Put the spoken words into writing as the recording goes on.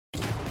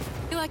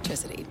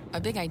Electricity,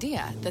 a big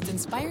idea that's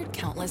inspired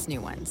countless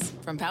new ones.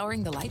 From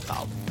powering the light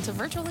bulb to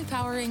virtually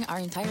powering our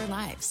entire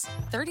lives.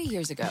 30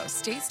 years ago,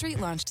 State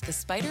Street launched the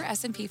SPDR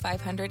S&P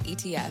 500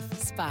 ETF,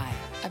 SPY.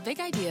 A big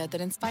idea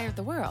that inspired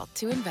the world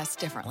to invest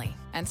differently,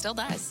 and still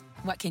does.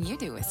 What can you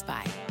do with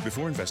SPY?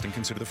 Before investing,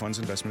 consider the fund's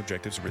investment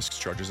objectives, risks,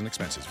 charges, and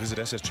expenses. Visit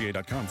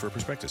ssga.com for a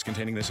prospectus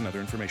containing this and other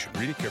information.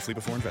 Read it carefully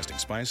before investing.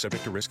 SPY is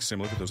subject to risks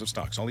similar to those of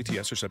stocks. All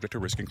ETFs are subject to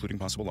risk, including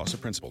possible loss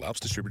of principal. Alps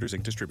Distributors,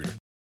 Inc. Distributor.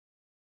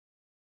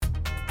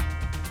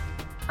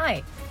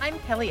 Hi, I'm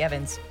Kelly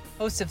Evans,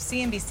 host of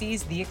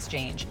CNBC's The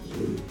Exchange.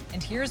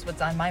 And here's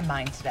what's on my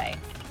mind today.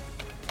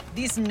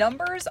 These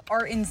numbers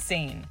are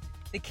insane.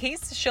 The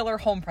Case-Shiller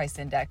Home Price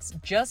Index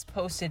just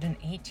posted an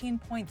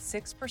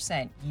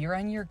 18.6%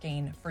 year-on-year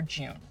gain for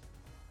June.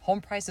 Home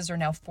prices are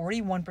now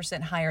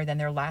 41% higher than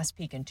their last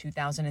peak in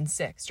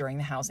 2006 during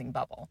the housing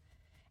bubble.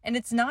 And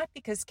it's not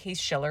because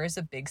Case-Shiller is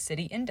a big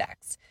city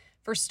index.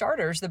 For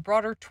starters, the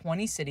broader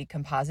 20-city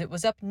composite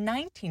was up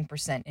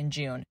 19% in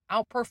June,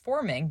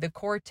 outperforming the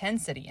core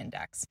 10-city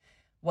index.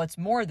 What's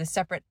more, the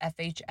separate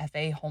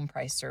FHFA home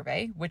price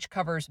survey, which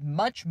covers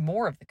much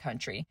more of the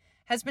country,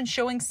 has been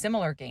showing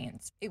similar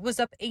gains. It was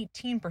up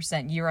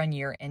 18%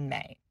 year-on-year in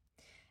May.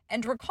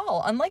 And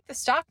recall, unlike the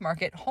stock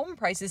market, home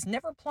prices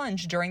never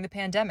plunged during the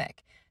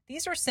pandemic.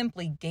 These are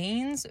simply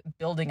gains,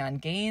 building on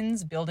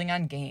gains, building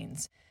on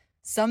gains.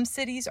 Some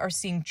cities are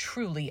seeing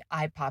truly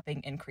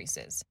eye-popping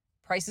increases.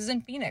 Prices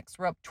in Phoenix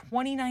were up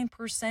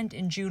 29%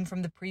 in June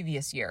from the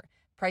previous year.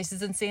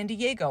 Prices in San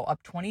Diego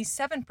up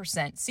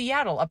 27%,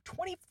 Seattle up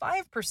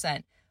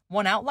 25%.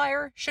 One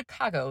outlier,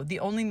 Chicago, the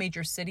only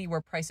major city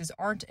where prices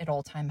aren't at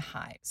all-time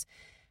highs.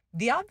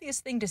 The obvious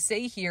thing to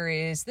say here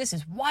is this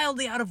is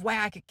wildly out of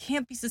whack, it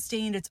can't be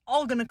sustained, it's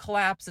all going to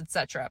collapse,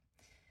 etc.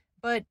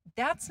 But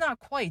that's not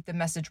quite the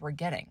message we're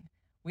getting.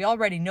 We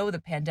already know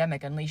the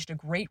pandemic unleashed a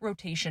great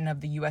rotation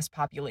of the U.S.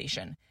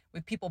 population,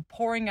 with people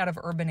pouring out of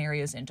urban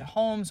areas into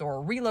homes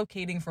or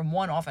relocating from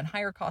one often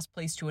higher cost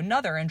place to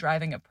another and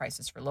driving up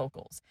prices for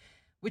locals.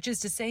 Which is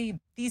to say,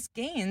 these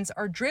gains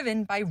are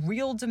driven by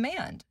real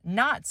demand,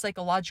 not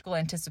psychological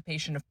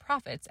anticipation of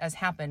profits as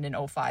happened in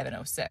 2005 and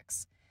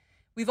 2006.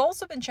 We've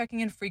also been checking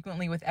in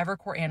frequently with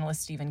Evercore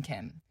analyst Stephen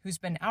Kim, who's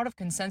been out of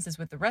consensus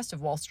with the rest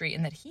of Wall Street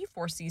in that he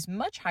foresees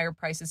much higher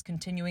prices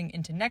continuing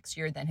into next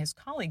year than his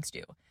colleagues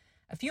do.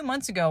 A few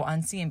months ago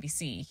on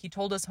CNBC, he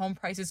told us home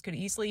prices could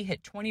easily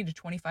hit 20 to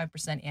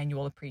 25%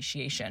 annual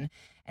appreciation,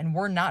 and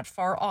we're not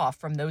far off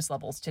from those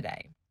levels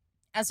today.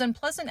 As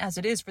unpleasant as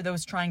it is for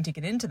those trying to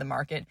get into the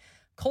market,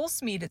 Cole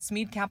Smead at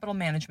Smead Capital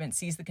Management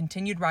sees the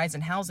continued rise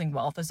in housing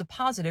wealth as a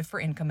positive for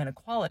income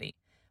inequality.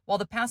 While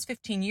the past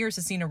 15 years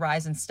has seen a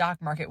rise in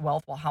stock market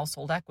wealth while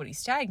household equity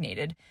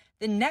stagnated,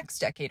 the next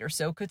decade or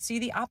so could see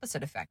the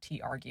opposite effect,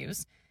 he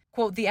argues.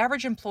 Quote, the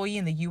average employee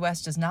in the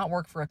U.S. does not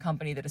work for a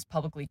company that is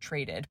publicly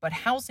traded, but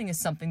housing is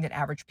something that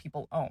average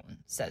people own,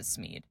 says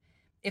Smead.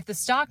 If the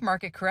stock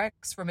market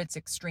corrects from its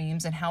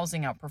extremes and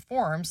housing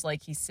outperforms,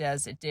 like he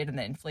says it did in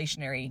the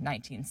inflationary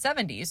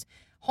 1970s,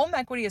 home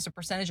equity as a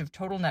percentage of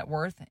total net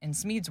worth, in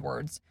Smead's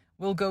words,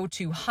 will go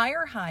to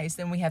higher highs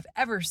than we have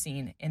ever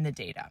seen in the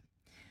data.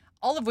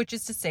 All of which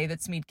is to say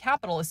that Smead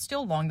Capital is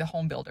still long the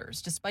home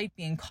builders, despite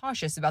being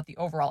cautious about the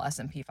overall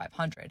S&P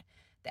 500.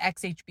 The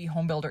XHB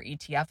Homebuilder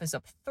ETF is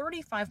up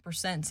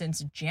 35%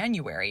 since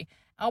January,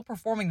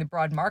 outperforming the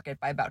broad market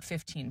by about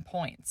 15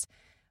 points.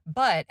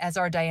 But as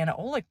our Diana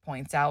Olick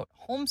points out,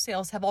 home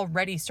sales have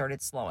already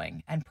started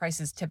slowing, and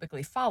prices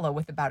typically follow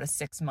with about a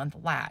 6-month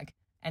lag.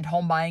 And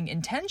home buying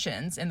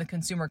intentions in the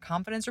Consumer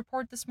Confidence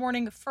Report this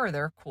morning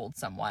further cooled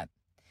somewhat.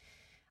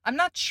 I'm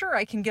not sure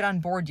I can get on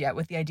board yet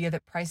with the idea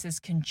that prices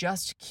can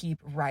just keep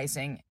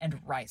rising and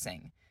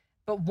rising.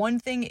 But one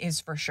thing is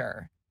for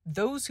sure.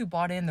 Those who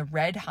bought in the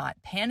red-hot,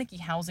 panicky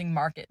housing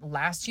market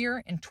last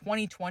year in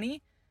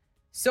 2020,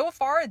 so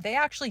far, they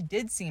actually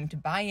did seem to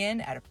buy in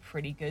at a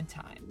pretty good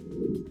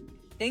time.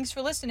 Thanks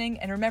for listening,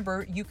 and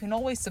remember, you can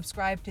always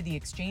subscribe to the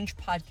Exchange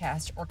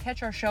podcast or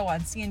catch our show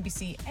on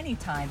CNBC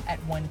anytime at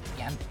 1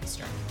 p.m.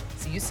 Eastern.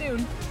 See you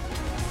soon.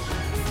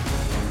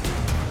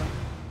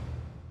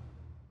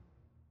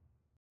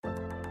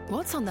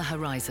 What's on the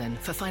horizon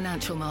for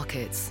financial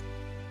markets?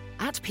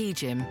 At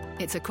PGIM,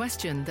 it's a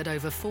question that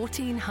over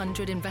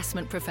 1,400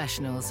 investment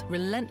professionals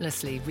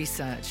relentlessly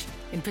research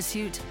in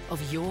pursuit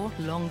of your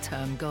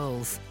long-term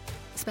goals.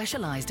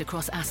 Specialized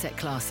across asset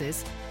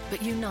classes,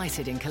 but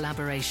united in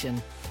collaboration,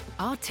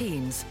 our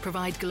teams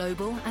provide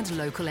global and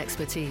local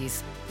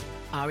expertise.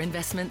 Our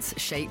investments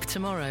shape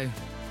tomorrow,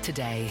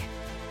 today.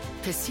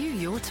 Pursue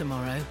your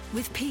tomorrow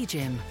with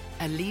PGIM,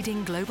 a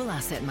leading global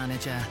asset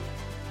manager.